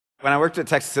When I worked at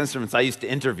Texas Instruments, I used to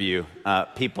interview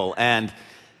people, and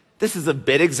this is a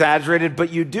bit exaggerated,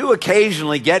 but you do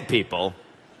occasionally get people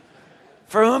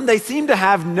for whom they seem to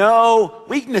have no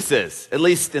weaknesses, at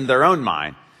least in their own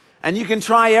mind. And you can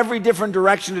try every different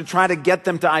direction to try to get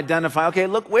them to identify, okay,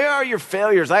 look, where are your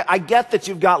failures? I get that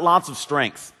you've got lots of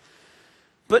strengths,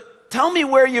 but tell me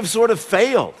where you've sort of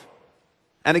failed.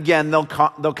 And again, they'll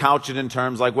couch it in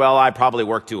terms like, well, I probably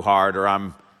work too hard, or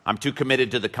I'm too committed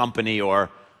to the company, or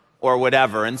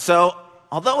whatever. And so,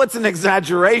 although it's an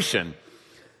exaggeration,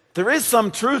 there is some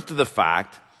truth to the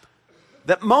fact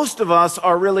that most of us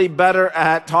are really better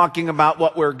at talking about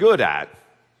what we're good at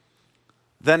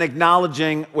than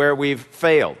acknowledging where we've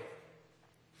failed.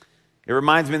 It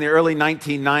reminds me, in the early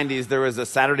 1990s, there was a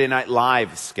Saturday Night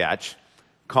Live sketch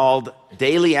called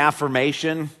Daily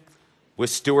Affirmation with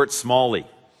Stuart Smalley.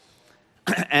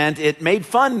 And it made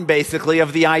fun, basically,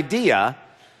 of the idea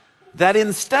that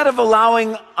instead of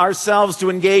allowing ourselves to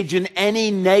engage in any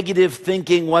negative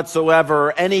thinking whatsoever,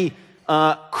 or any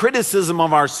criticism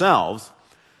of ourselves,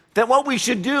 that what we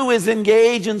should do is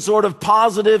engage in sort of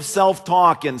positive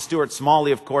self-talk. And Stuart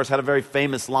Smalley, of course, had a very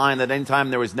famous line that anytime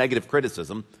there was negative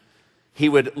criticism, he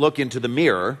would look into the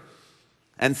mirror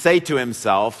and say to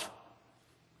himself,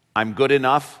 I'm good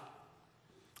enough,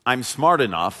 I'm smart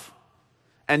enough,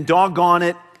 and doggone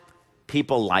it,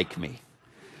 people like me.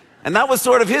 And that was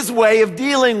sort of his way of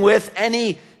dealing with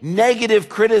any negative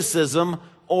criticism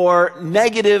or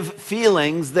negative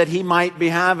feelings that he might be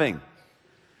having.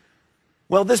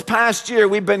 Well, this past year,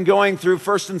 we've been going through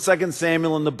 1st and 2nd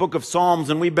Samuel in the book of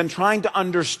Psalms, and we've been trying to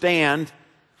understand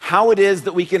how it is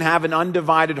that we can have an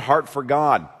undivided heart for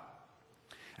God.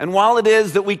 And while it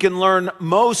is that we can learn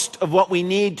most of what we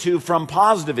need to from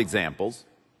positive examples,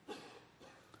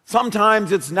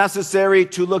 sometimes it's necessary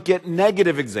to look at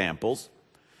negative examples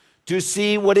to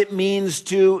see what it means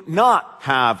to not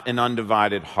have an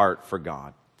undivided heart for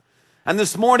God. And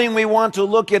this morning we want to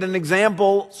look at an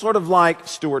example sort of like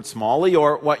Stuart Smalley,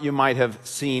 or what you might have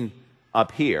seen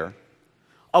up here,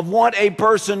 of what a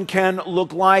person can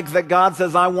look like that God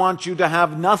says, I want you to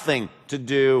have nothing to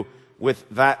do with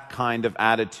that kind of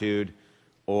attitude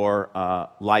or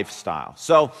lifestyle.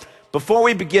 So before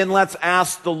we begin, let's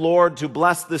ask the Lord to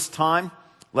bless this time.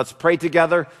 Let's pray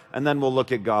together, and then we'll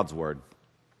look at God's word.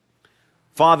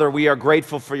 Father, we are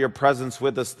grateful for your presence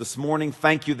with us this morning.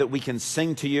 Thank you that we can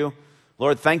sing to you.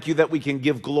 Lord, thank you that we can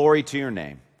give glory to your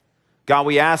name. God,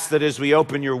 we ask that as we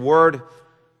open your word,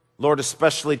 Lord,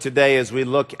 especially today as we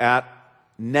look at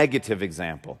negative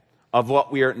example of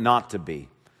what we are not to be.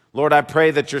 Lord, I pray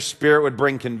that your spirit would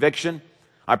bring conviction.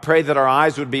 I pray that our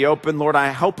eyes would be open. Lord,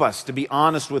 help us to be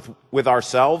honest with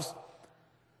ourselves.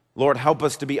 Lord, help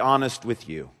us to be honest with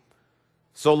you.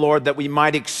 So, Lord, that we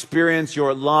might experience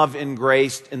your love and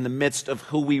grace in the midst of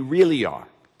who we really are,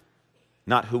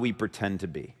 not who we pretend to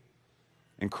be.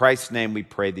 In Christ's name we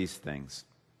pray these things.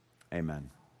 Amen.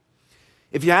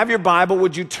 If you have your Bible,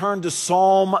 would you turn to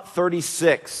Psalm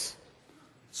 36?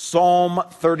 Psalm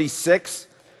 36.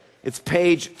 It's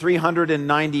page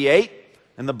 398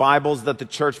 in the Bibles that the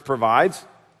church provides.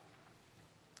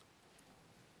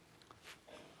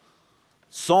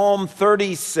 Psalm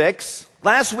 36.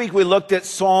 Last week we looked at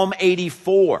Psalm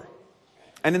 84.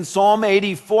 And in Psalm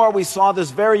 84 we saw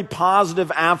this very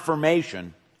positive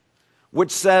affirmation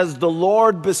which says, the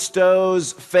Lord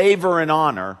bestows favor and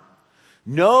honor.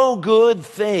 No good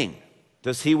thing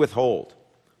does he withhold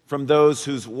from those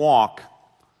whose walk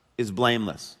is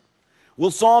blameless.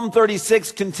 Well, Psalm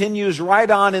 36 continues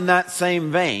right on in that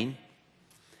same vein.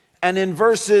 And in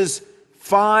verses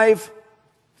 5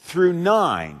 through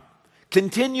 9,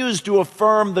 continues to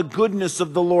affirm the goodness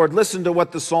of the Lord. Listen to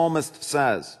what the psalmist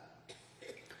says.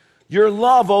 Your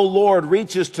love, O Lord,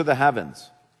 reaches to the heavens,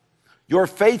 your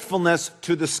faithfulness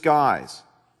to the skies.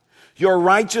 Your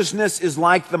righteousness is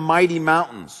like the mighty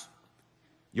mountains,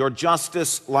 your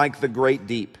justice like the great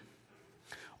deep.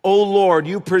 O Lord,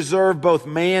 you preserve both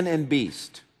man and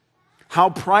beast. How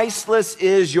priceless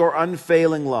is your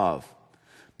unfailing love.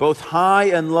 Both high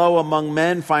and low among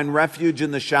men find refuge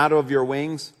in the shadow of your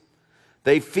wings.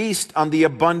 They feast on the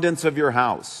abundance of your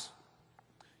house.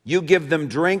 You give them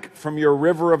drink from your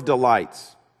river of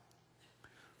delights.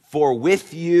 For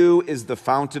with you is the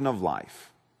fountain of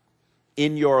life.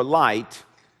 In your light,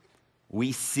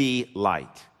 we see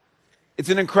light. It's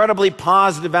an incredibly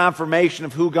positive affirmation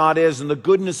of who God is and the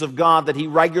goodness of God that he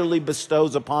regularly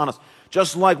bestows upon us,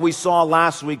 just like we saw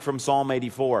last week from Psalm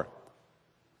 84.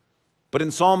 But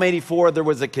in Psalm 84, there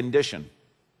was a condition.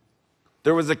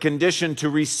 There was a condition to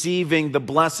receiving the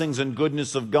blessings and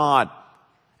goodness of God.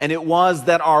 And it was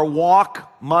that our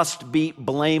walk must be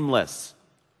blameless.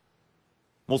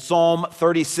 Well, Psalm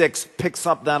 36 picks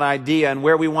up that idea, and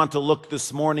where we want to look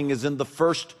this morning is in the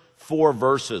first 4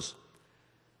 verses,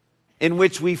 in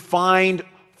which we find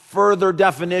further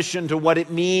definition to what it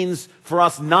means for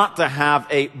us not to have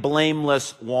a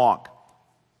blameless walk.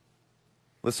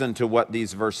 Listen to what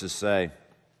these verses say.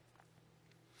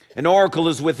 An oracle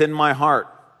is within my heart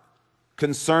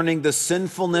concerning the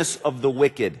sinfulness of the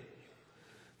wicked.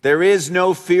 There is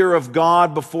no fear of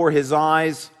God before his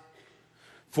eyes,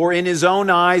 for in his own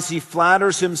eyes he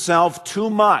flatters himself too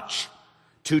much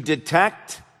to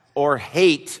detect or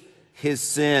hate his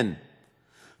sin.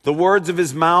 The words of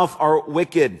his mouth are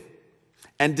wicked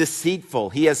and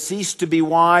deceitful. He has ceased to be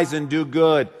wise and do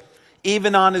good.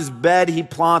 Even on his bed he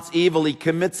plots evil. He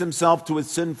commits himself to his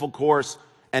sinful course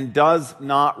and does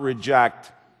not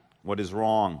reject what is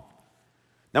wrong.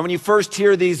 Now, when you first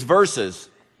hear these verses,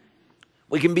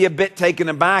 we can be a bit taken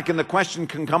aback, and the question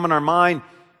can come in our mind,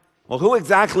 well, who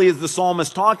exactly is the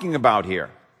psalmist talking about here?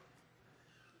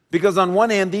 Because on one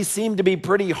hand, these seem to be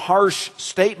pretty harsh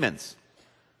statements.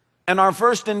 And our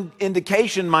first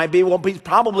indication might be, well, he's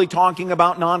probably talking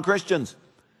about non-Christians.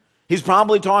 He's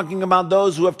probably talking about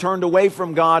those who have turned away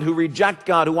from God, who reject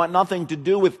God, who want nothing to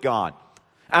do with God.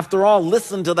 After all,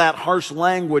 listen to that harsh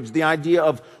language, the idea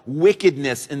of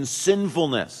wickedness and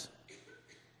sinfulness.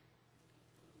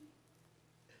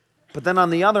 But then on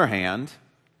the other hand,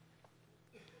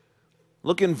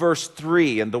 look in verse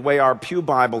 3 and the way our Pew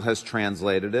Bible has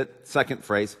translated it, second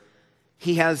phrase,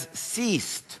 he has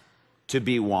ceased to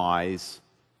be wise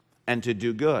and to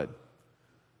do good.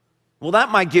 Well,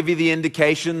 that might give you the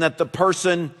indication that the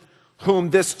person whom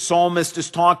this psalmist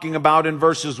is talking about in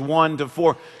verses 1 to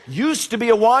 4 used to be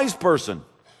a wise person,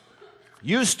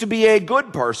 used to be a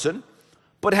good person,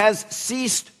 but has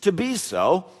ceased to be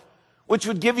so, which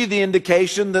would give you the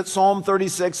indication that Psalm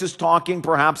 36 is talking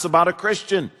perhaps about a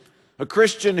Christian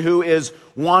who is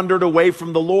wandered away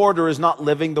from the Lord or is not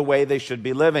living the way they should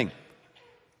be living.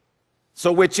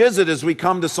 So which is it as we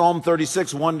come to Psalm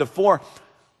 36, 1 to 4?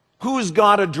 Who is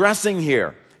God addressing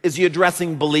here? Is he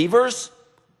addressing believers?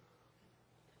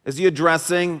 Is he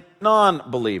addressing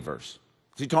non-believers?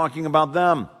 Is he talking about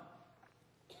them?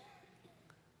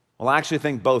 Well, I actually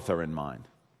think both are in mind.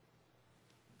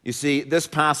 You see, this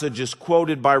passage is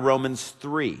quoted by Romans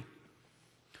 3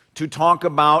 to talk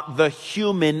about the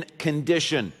human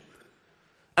condition.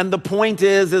 And the point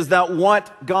is that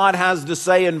what God has to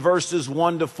say in verses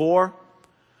 1 to 4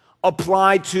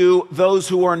 apply to those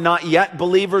who are not yet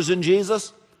believers in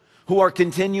Jesus, who are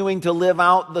continuing to live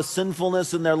out the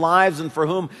sinfulness in their lives and for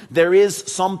whom there is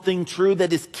something true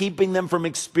that is keeping them from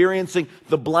experiencing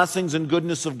the blessings and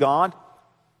goodness of God.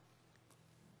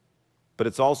 But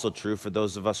it's also true for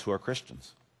those of us who are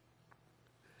Christians,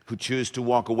 who choose to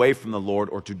walk away from the Lord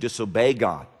or to disobey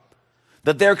God.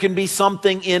 That there can be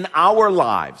something in our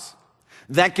lives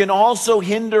that can also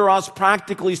hinder us,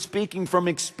 practically speaking, from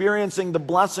experiencing the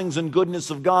blessings and goodness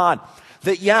of God.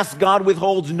 That yes, God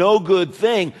withholds no good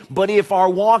thing, but if our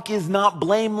walk is not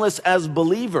blameless as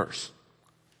believers,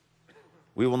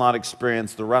 we will not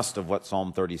experience the rest of what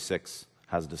Psalm 36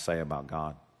 has to say about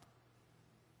God.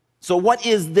 So what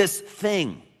is this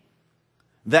thing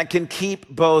that can keep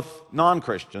both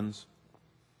non-Christians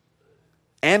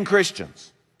and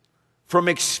Christians from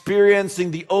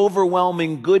experiencing the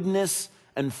overwhelming goodness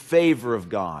and favor of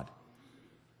God?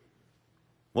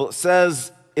 Well, it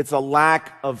says it's a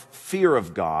lack of fear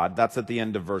of God. That's at the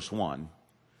end of verse 1.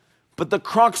 But the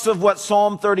crux of what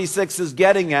Psalm 36 is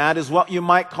getting at is what you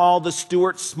might call the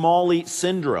Stuart-Smalley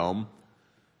syndrome,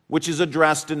 which is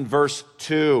addressed in verse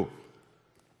 2.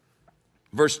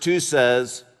 Verse 2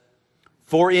 says,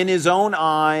 "For in his own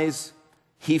eyes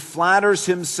he flatters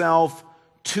himself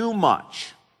too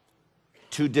much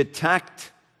to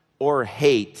detect or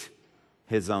hate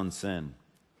his own sin."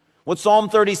 What Psalm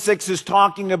 36 is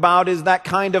talking about is that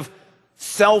kind of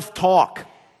self-talk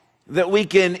that we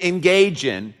can engage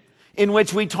in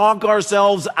which we talk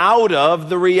ourselves out of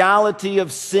the reality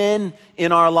of sin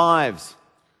in our lives.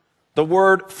 The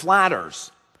word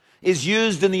flatters is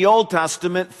used in the Old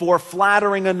Testament for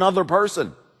flattering another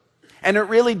person. And it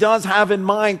really does have in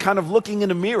mind kind of looking in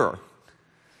a mirror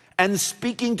and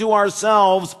speaking to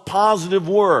ourselves positive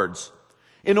words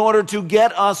in order to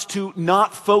get us to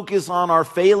not focus on our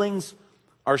failings,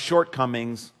 our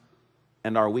shortcomings,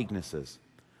 and our weaknesses.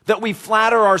 That we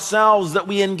flatter ourselves, that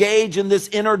we engage in this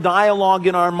inner dialogue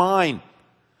in our mind.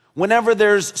 Whenever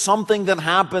there's something that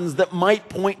happens that might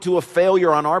point to a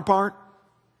failure on our part,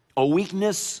 a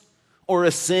weakness, or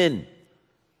a sin,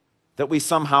 that we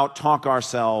somehow talk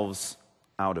ourselves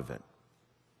out of it.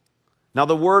 Now,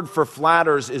 the word for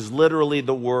flatters is literally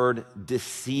the word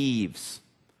deceives.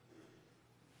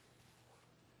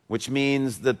 which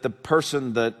means that the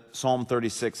person that Psalm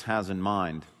 36 has in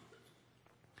mind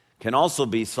can also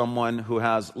be someone who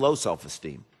has low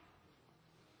self-esteem.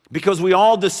 Because we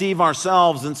all deceive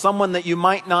ourselves, and someone that you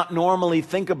might not normally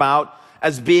think about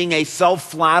as being a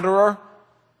self-flatterer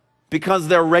because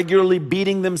they're regularly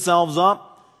beating themselves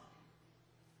up,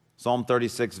 Psalm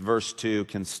 36 verse 2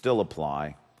 can still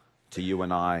apply to you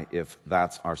and I if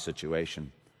that's our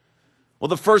situation. Well,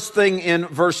 the first thing in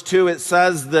verse 2, it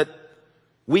says that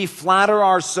we flatter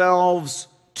ourselves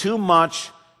too much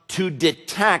to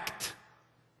detect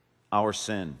our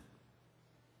sin.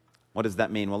 What does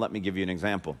that mean? Well, let me give you an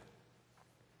example.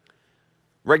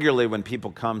 Regularly, when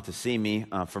people come to see me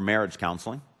for marriage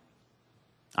counseling,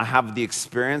 I have the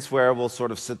experience where we'll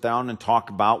sort of sit down and talk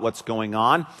about what's going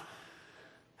on.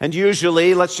 And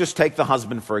usually, let's just take the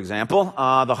husband, for example.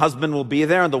 The husband will be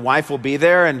there and the wife will be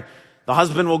there, and the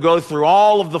husband will go through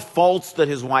all of the faults that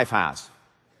his wife has.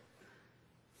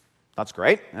 That's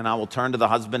great. And I will turn to the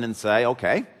husband and say,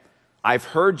 okay, I've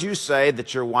heard you say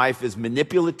that your wife is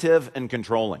manipulative and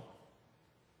controlling.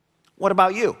 What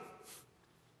about you?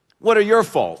 What are your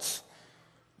faults?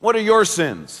 What are your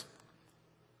sins?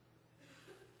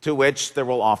 To which there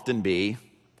will often be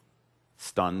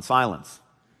stunned silence.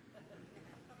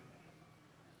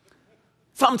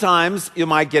 Sometimes you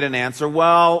might get an answer,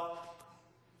 well,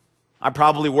 I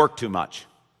probably work too much.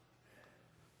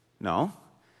 No,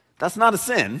 that's not a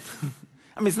sin.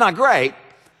 I mean, it's not great.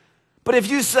 But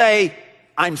if you say,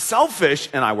 I'm selfish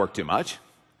and I work too much,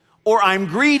 or I'm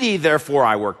greedy, therefore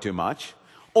I work too much,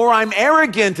 or I'm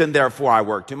arrogant and therefore I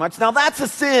work too much, now that's a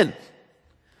sin.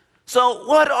 So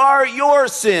what are your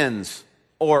sins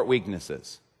or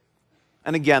weaknesses?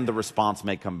 And again, the response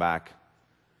may come back,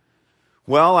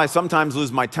 well, I sometimes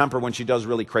lose my temper when she does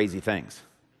really crazy things.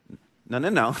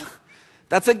 No.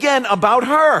 That's again about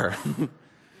her.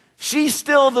 She's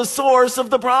still the source of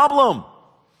the problem.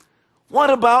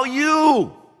 What about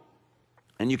you?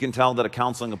 And you can tell that a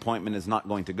counseling appointment is not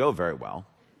going to go very well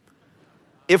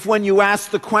if when you ask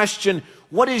the question,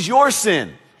 what is your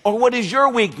sin? Or what is your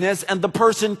weakness? And the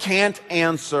person can't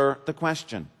answer the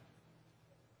question.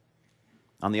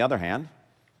 On the other hand,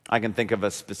 I can think of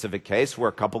a specific case where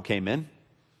a couple came in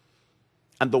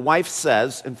and the wife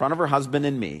says in front of her husband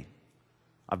and me,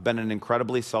 I've been an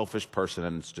incredibly selfish person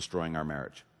and it's destroying our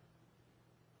marriage.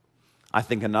 I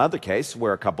think another case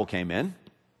where a couple came in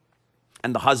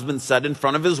and the husband said in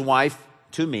front of his wife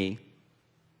to me,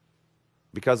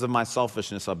 because of my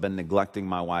selfishness, I've been neglecting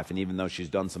my wife, and even though she's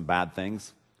done some bad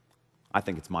things, I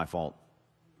think it's my fault.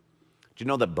 Do you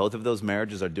know that both of those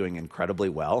marriages are doing incredibly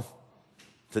well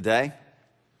today?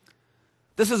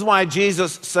 This is why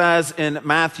Jesus says in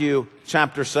Matthew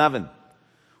chapter 7,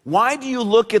 why do you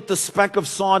look at the speck of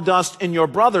sawdust in your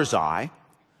brother's eye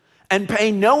and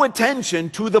pay no attention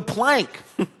to the plank,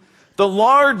 the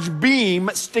large beam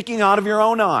sticking out of your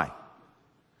own eye?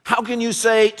 How can you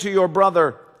say to your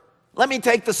brother, let me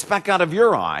take the speck out of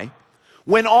your eye,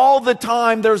 when all the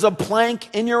time there's a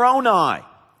plank in your own eye?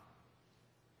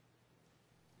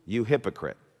 You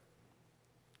hypocrite.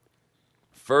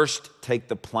 First, take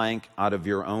the plank out of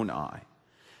your own eye.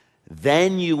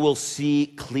 Then you will see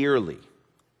clearly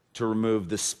to remove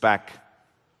the speck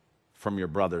from your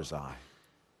brother's eye.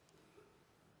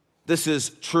 This is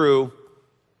true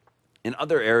in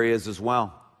other areas as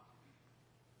well.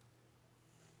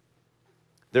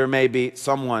 There may be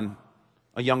someone,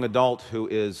 a young adult, who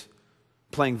is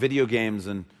playing video games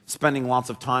and spending lots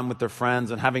of time with their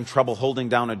friends and having trouble holding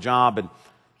down a job, and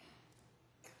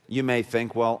you may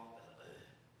think, well,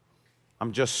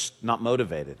 I'm just not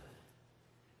motivated.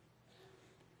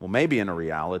 Well, maybe in a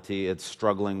reality, it's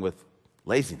struggling with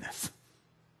laziness.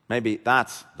 Maybe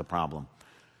that's the problem.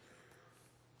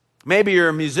 Maybe you're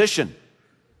a musician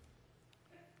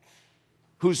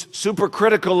who's super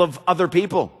critical of other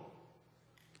people.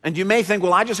 And you may think,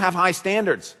 well, I just have high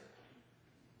standards.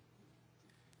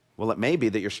 Well, it may be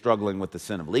that you're struggling with the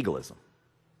sin of legalism.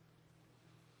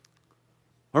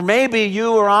 Or maybe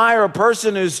you or I are a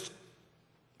person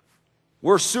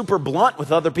we're super blunt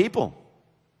with other people.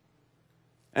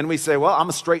 And we say, well, I'm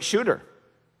a straight shooter.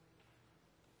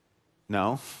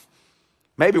 No.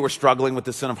 Maybe we're struggling with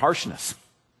the sin of harshness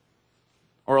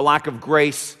or a lack of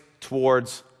grace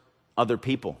towards other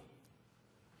people.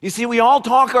 You see, we all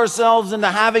talk ourselves into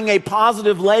having a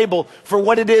positive label for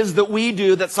what it is that we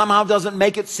do that somehow doesn't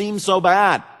make it seem so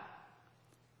bad.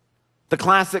 The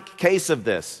classic case of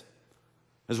this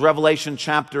is Revelation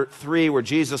chapter 3, where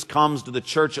Jesus comes to the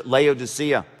church at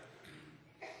Laodicea.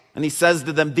 And he says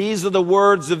to them, these are the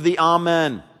words of the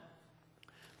Amen,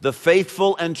 the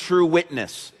faithful and true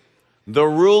witness, the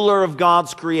ruler of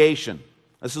God's creation.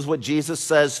 This is what Jesus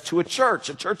says to a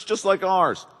church just like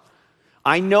ours.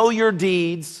 I know your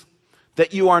deeds,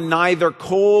 that you are neither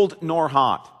cold nor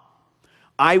hot.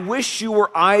 I wish you were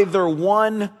either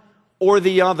one or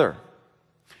the other.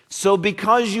 So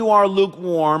because you are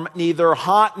lukewarm, neither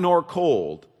hot nor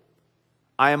cold,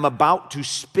 I am about to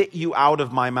spit you out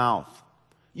of my mouth.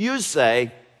 You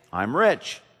say, I'm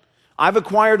rich. I've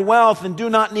acquired wealth and do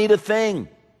not need a thing.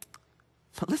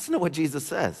 But listen to what Jesus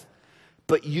says.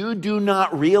 But you do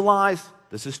not realize,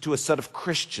 this is to a set of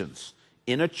Christians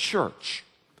in a church,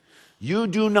 you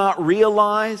do not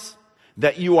realize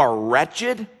that you are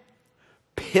wretched,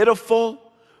 pitiful,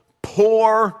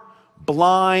 poor,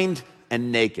 blind,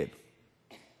 and naked.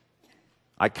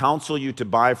 I counsel you to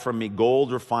buy from me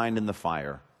gold refined in the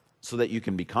fire, so that you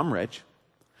can become rich,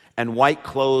 and white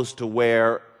clothes to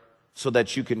wear, so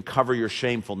that you can cover your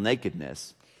shameful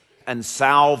nakedness, and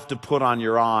salve to put on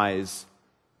your eyes,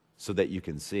 so that you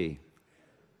can see.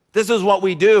 This is what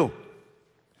we do.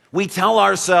 We tell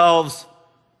ourselves,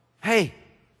 hey,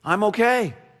 I'm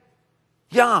okay.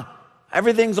 Yeah,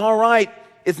 everything's all right.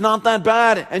 It's not that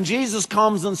bad. And Jesus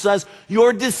comes and says,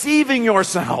 you're deceiving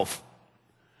yourself.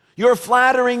 You're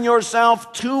flattering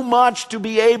yourself too much to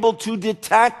be able to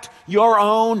detect your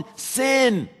own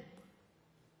sin.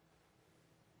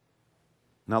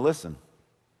 Now listen,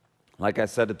 like I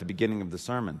said at the beginning of the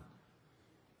sermon,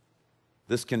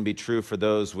 this can be true for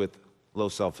those with low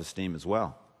self-esteem as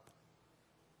well.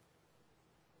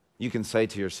 You can say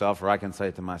to yourself, or I can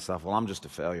say to myself, well, I'm just a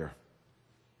failure.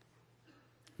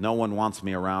 No one wants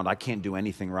me around. I can't do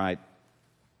anything right.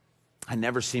 I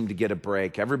never seem to get a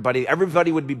break.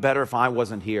 Everybody would be better if I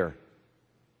wasn't here.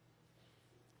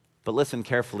 But listen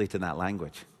carefully to that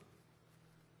language.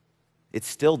 It's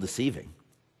still deceiving.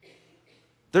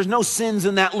 There's no sins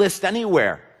in that list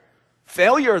anywhere.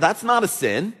 Failure, that's not a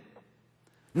sin.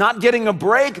 Not getting a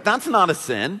break, that's not a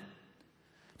sin.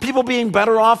 People being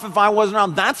better off if I wasn't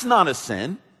around, that's not a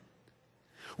sin.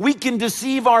 We can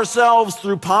deceive ourselves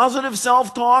through positive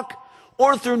self-talk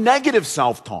or through negative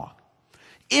self-talk.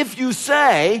 If you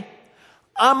say,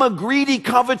 I'm a greedy,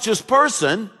 covetous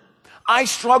person, I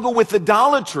struggle with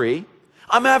idolatry,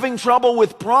 I'm having trouble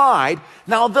with pride,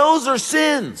 now those are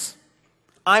sins.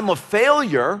 I'm a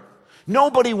failure,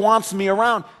 nobody wants me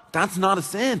around, that's not a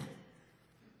sin.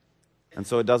 And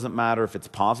so it doesn't matter if it's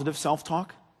positive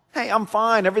self-talk, hey, I'm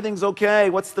fine, everything's okay,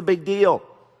 what's the big deal?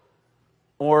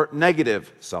 Or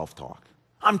negative self-talk.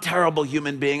 I'm a terrible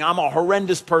human being, I'm a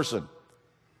horrendous person.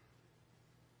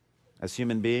 As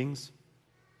human beings,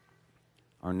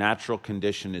 our natural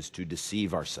condition is to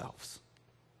deceive ourselves,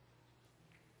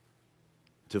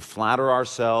 to flatter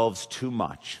ourselves too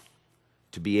much,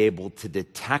 to be able to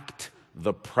detect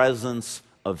the presence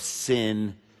of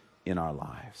sin in our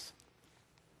lives.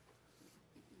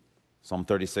 Psalm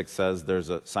 36 says there's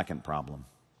a second problem.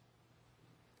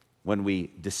 When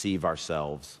we deceive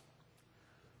ourselves,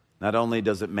 not only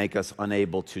does it make us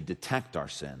unable to detect our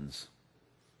sins,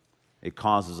 it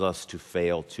causes us to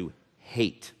fail to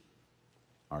hate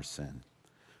our sin.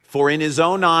 For in his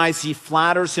own eyes he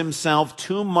flatters himself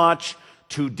too much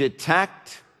to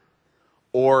detect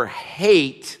or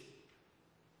hate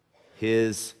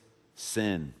his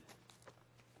sin.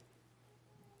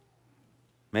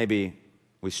 Maybe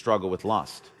we struggle with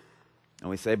lust, and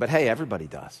we say, but hey, everybody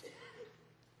does.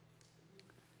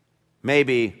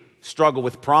 Maybe struggle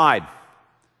with pride,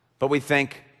 but we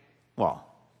think, well,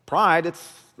 pride,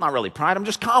 it's not really pride, I'm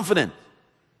just confident.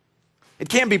 It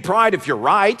can't be pride if you're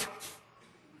right.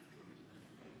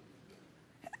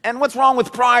 And what's wrong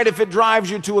with pride if it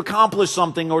drives you to accomplish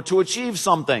something or to achieve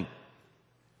something?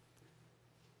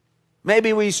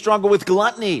 Maybe we struggle with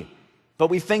gluttony, but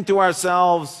we think to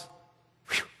ourselves,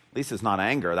 at least it's not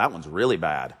anger, that one's really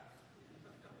bad.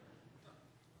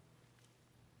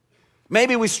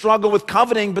 Maybe we struggle with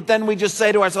coveting, but then we just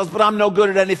say to ourselves, but I'm no good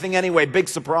at anything anyway, big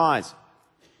surprise.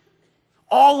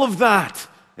 All of that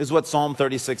is what Psalm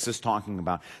 36 is talking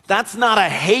about. That's not a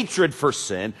hatred for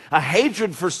sin. A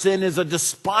hatred for sin is a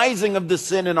despising of the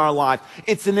sin in our life.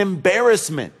 It's an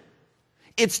embarrassment.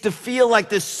 It's to feel like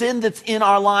the sin that's in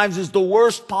our lives is the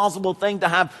worst possible thing to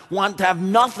have, want to have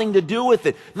nothing to do with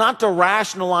it, not to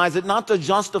rationalize it, not to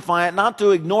justify it, not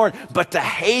to ignore it, but to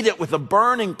hate it with a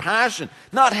burning passion,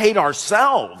 not hate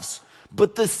ourselves,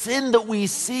 but the sin that we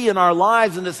see in our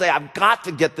lives and to say, I've got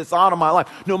to get this out of my life.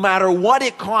 No matter what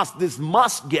it costs, this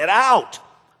must get out.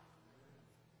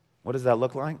 What does that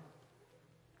look like?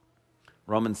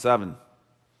 Romans 7.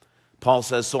 Paul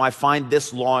says, so I find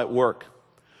this law at work.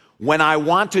 When I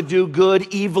want to do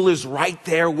good, evil is right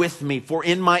there with me. For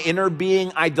in my inner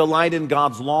being, I delight in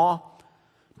God's law,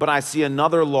 but I see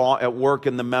another law at work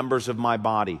in the members of my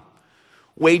body.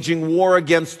 waging war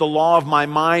against the law of my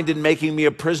mind and making me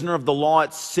a prisoner of the law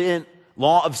of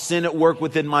sin at work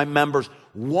within my members.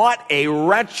 What a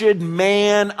wretched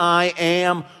man I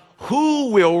am.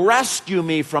 Who will rescue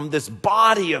me from this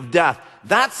body of death?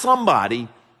 That's somebody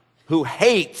who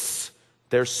hates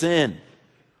their sin.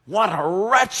 What a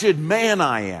wretched man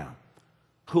I am.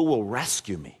 Who will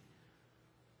rescue me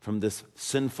from this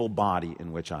sinful body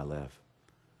in which I live?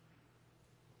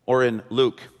 Or in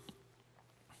Luke,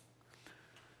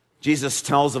 Jesus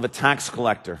tells of a tax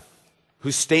collector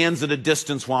who stands at a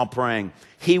distance while praying.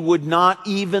 He would not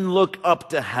even look up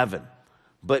to heaven,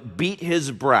 but beat his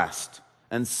breast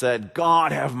and said,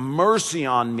 God, have mercy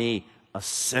on me, a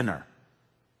sinner.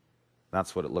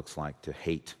 That's what it looks like to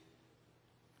hate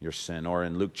your sin. Or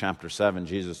in Luke chapter 7,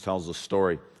 Jesus tells a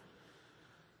story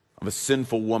of a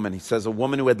sinful woman. He says a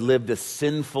woman who had lived a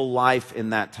sinful life in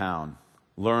that town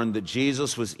learned that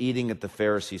Jesus was eating at the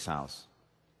Pharisee's house.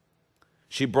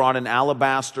 She brought an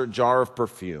alabaster jar of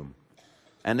perfume,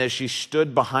 and as she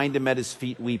stood behind him at his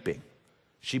feet weeping,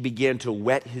 she began to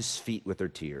wet his feet with her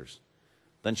tears.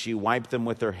 Then she wiped them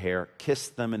with her hair,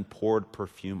 kissed them, and poured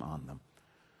perfume on them.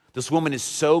 This woman is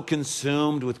so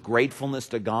consumed with gratefulness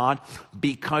to God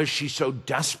because she so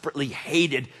desperately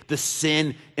hated the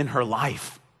sin in her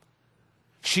life.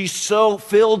 She's so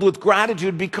filled with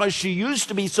gratitude because she used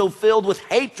to be so filled with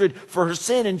hatred for her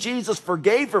sin, and Jesus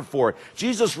forgave her for it.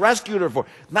 Jesus rescued her for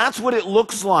it. That's what it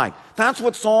looks like. That's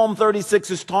what Psalm 36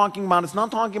 is talking about. It's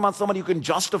not talking about somebody who can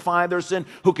justify their sin,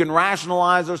 who can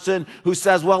rationalize their sin, who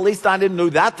says, well, at least I didn't do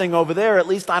that thing over there. At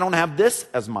least I don't have this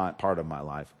as my part of my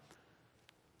life.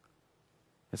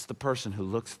 It's the person who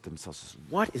looks at themselves and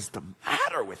says, what is the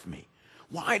matter with me?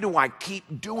 Why do I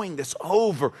keep doing this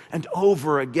over and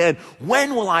over again?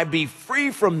 When will I be free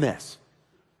from this?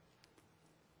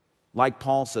 Like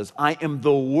Paul says, I am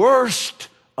the worst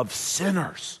of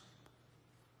sinners.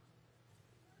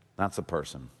 That's a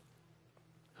person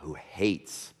who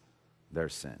hates their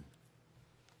sin.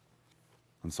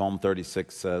 And Psalm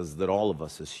 36 says that all of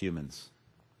us as humans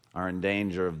are in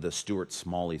danger of the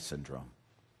Stuart-Smalley syndrome,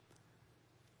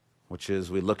 which is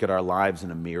we look at our lives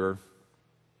in a mirror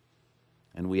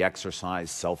and we exercise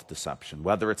self-deception,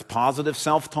 whether it's positive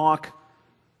self-talk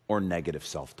or negative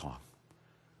self-talk.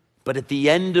 But at the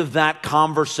end of that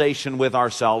conversation with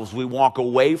ourselves, we walk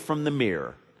away from the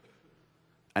mirror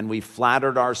and we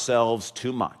flattered ourselves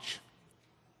too much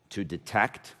to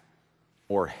detect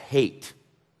or hate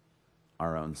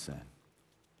our own sin.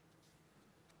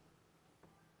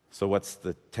 So what's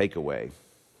the takeaway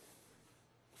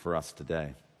for us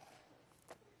today?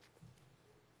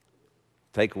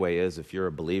 Takeaway is, if you're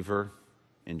a believer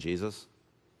in Jesus,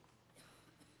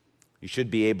 you should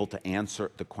be able to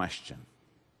answer the question,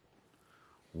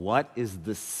 what is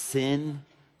the sin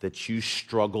that you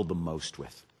struggle the most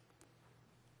with?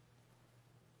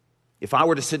 If I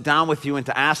were to sit down with you and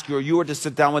to ask you, or you were to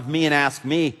sit down with me and ask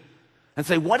me, and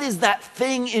say, what is that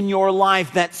thing in your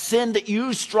life, that sin that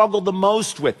you struggle the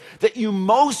most with, that you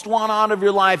most want out of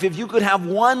your life? If you could have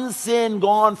one sin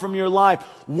gone from your life,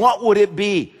 what would it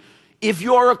be? If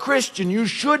you're a Christian, you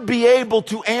should be able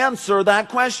to answer that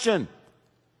question.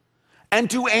 And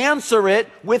to answer it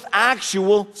with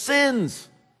actual sins.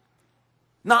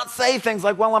 Not say things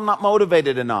like, well, I'm not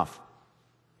motivated enough.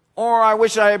 Or I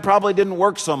wish I probably didn't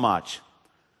work so much.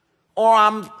 Or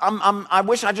I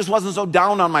wish I just wasn't so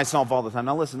down on myself all the time.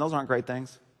 Now listen, those aren't great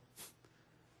things.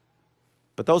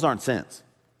 But those aren't sins.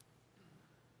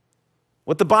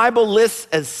 What the Bible lists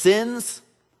as sins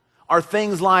are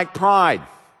things like pride,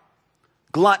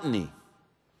 gluttony,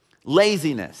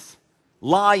 laziness,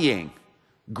 lying,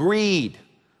 greed,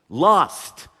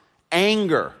 lust,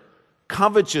 anger,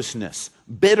 covetousness,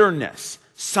 bitterness,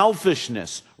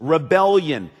 selfishness,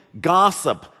 rebellion,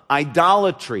 gossip,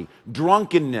 idolatry,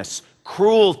 drunkenness,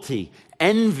 cruelty,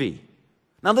 envy.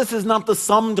 Now, this is not the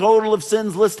sum total of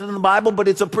sins listed in the Bible, but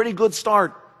it's a pretty good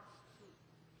start.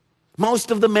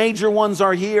 Most of the major ones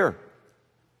are here.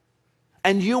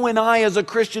 And you and I as a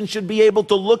Christian should be able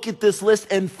to look at this list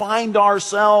and find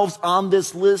ourselves on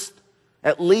this list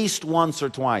at least once or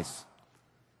twice.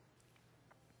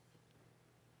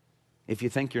 If you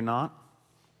think you're not,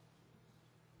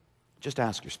 just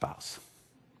ask your spouse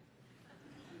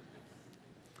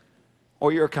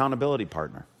or your accountability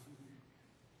partner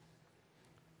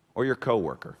or your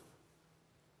coworker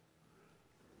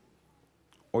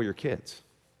or your kids.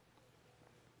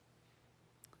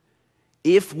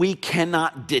 If we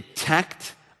cannot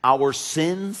detect our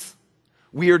sins,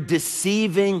 we are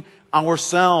deceiving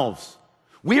ourselves.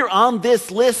 We're on this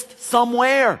list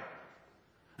somewhere.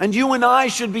 And you and I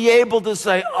should be able to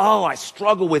say, oh, I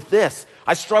struggle with this.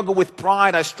 I struggle with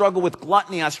pride. I struggle with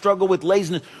gluttony. I struggle with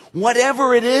laziness.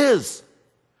 Whatever it is,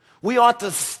 we ought to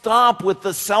stop with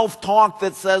the self-talk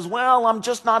that says, well, I'm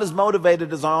just not as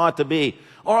motivated as I ought to be.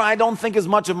 Or I don't think as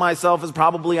much of myself as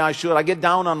probably I should. I get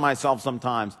down on myself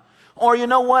sometimes. Or you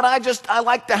know what, I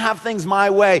like to have things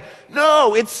my way.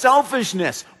 No, it's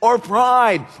selfishness or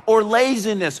pride or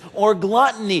laziness or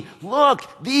gluttony. Look,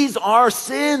 these are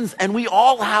sins and we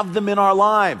all have them in our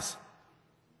lives.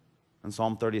 And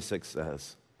Psalm 36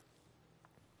 says,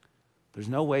 there's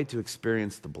no way to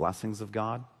experience the blessings of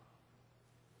God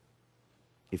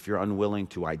if you're unwilling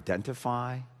to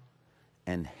identify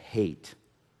and hate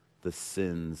the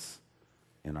sins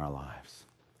in our lives.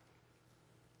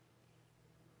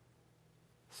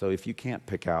 So if you can't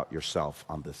pick out yourself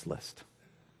on this list,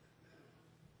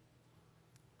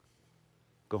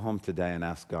 go home today and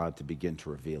ask God to begin to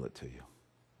reveal it to you.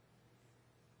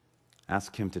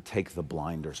 Ask Him to take the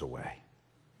blinders away,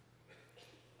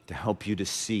 to help you to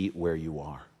see where you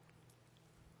are.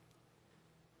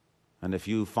 And if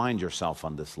you find yourself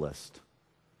on this list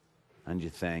and you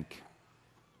think,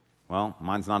 well,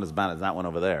 mine's not as bad as that one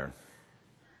over there,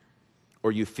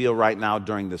 or you feel right now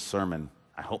during this sermon,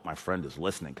 I hope my friend is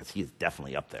listening because he is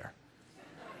definitely up there.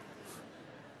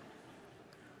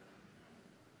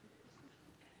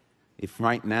 If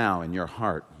right now in your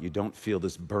heart you don't feel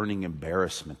this burning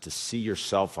embarrassment to see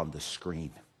yourself on the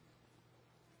screen,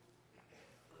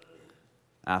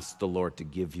 ask the Lord to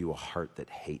give you a heart that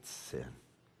hates sin,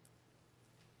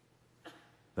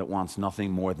 that wants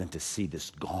nothing more than to see this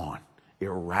gone,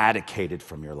 eradicated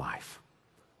from your life.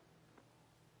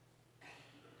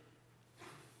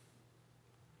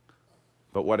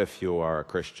 But what if you are a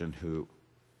Christian who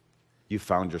you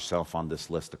found yourself on this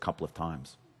list a couple of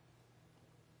times?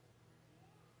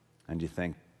 And you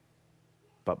think,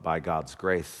 but by God's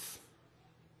grace,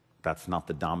 that's not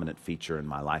the dominant feature in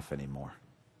my life anymore.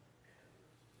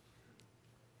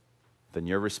 Then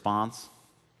your response,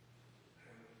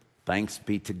 thanks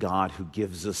be to God who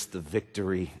gives us the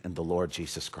victory in the Lord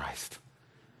Jesus Christ.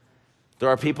 There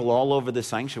are people all over the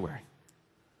sanctuary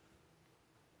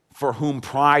for whom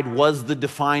pride was the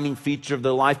defining feature of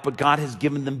their life, but God has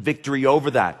given them victory over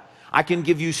that. I can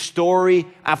give you story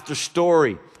after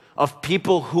story of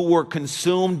people who were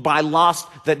consumed by lust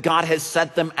that God has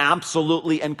set them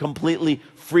absolutely and completely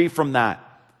free from that.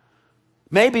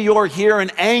 Maybe you're here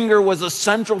and anger was a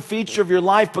central feature of your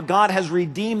life, but God has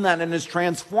redeemed that and is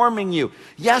transforming you.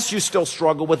 Yes, you still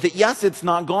struggle with it. Yes, it's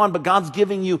not gone, but God's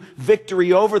giving you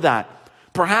victory over that.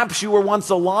 Perhaps you were once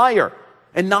a liar,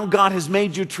 and now God has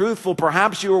made you truthful.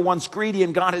 Perhaps you were once greedy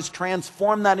and God has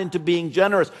transformed that into being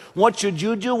generous. What should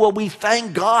you do? Well, we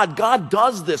thank God. God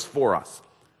does this for us.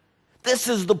 This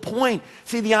is the point.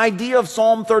 See, the idea of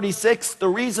Psalm 36, the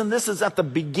reason this is at the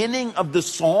beginning of the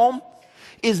psalm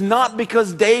is not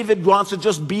because David wants to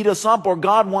just beat us up or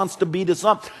God wants to beat us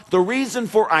up. The reason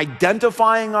for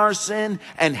identifying our sin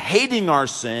and hating our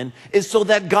sin is so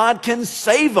that God can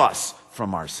save us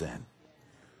from our sin.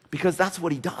 Because that's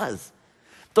what He does.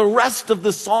 The rest of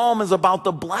the psalm is about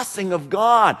the blessing of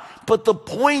God. But the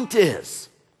point is,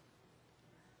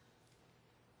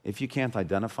 if you can't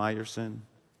identify your sin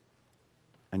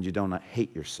and you don't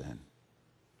hate your sin,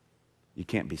 you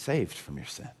can't be saved from your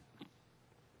sin.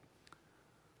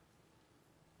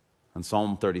 And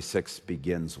Psalm 36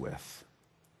 begins with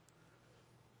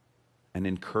an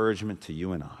encouragement to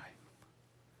you and I.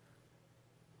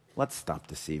 Let's stop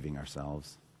deceiving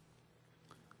ourselves.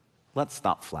 Let's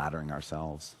stop flattering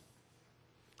ourselves.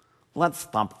 Let's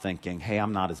stop thinking, hey,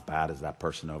 I'm not as bad as that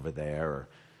person over there, or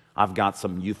I've got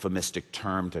some euphemistic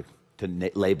term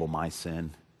to label my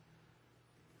sin.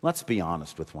 Let's be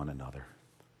honest with one another.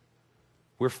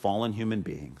 We're fallen human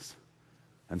beings,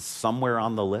 and somewhere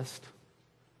on the list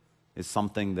is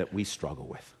something that we struggle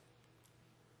with.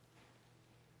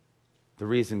 The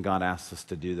reason God asks us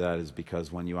to do that is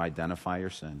because when you identify your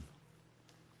sin,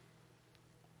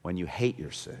 when you hate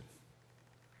your sin,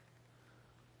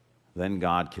 then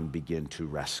God can begin to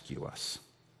rescue us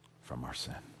from our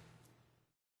sin.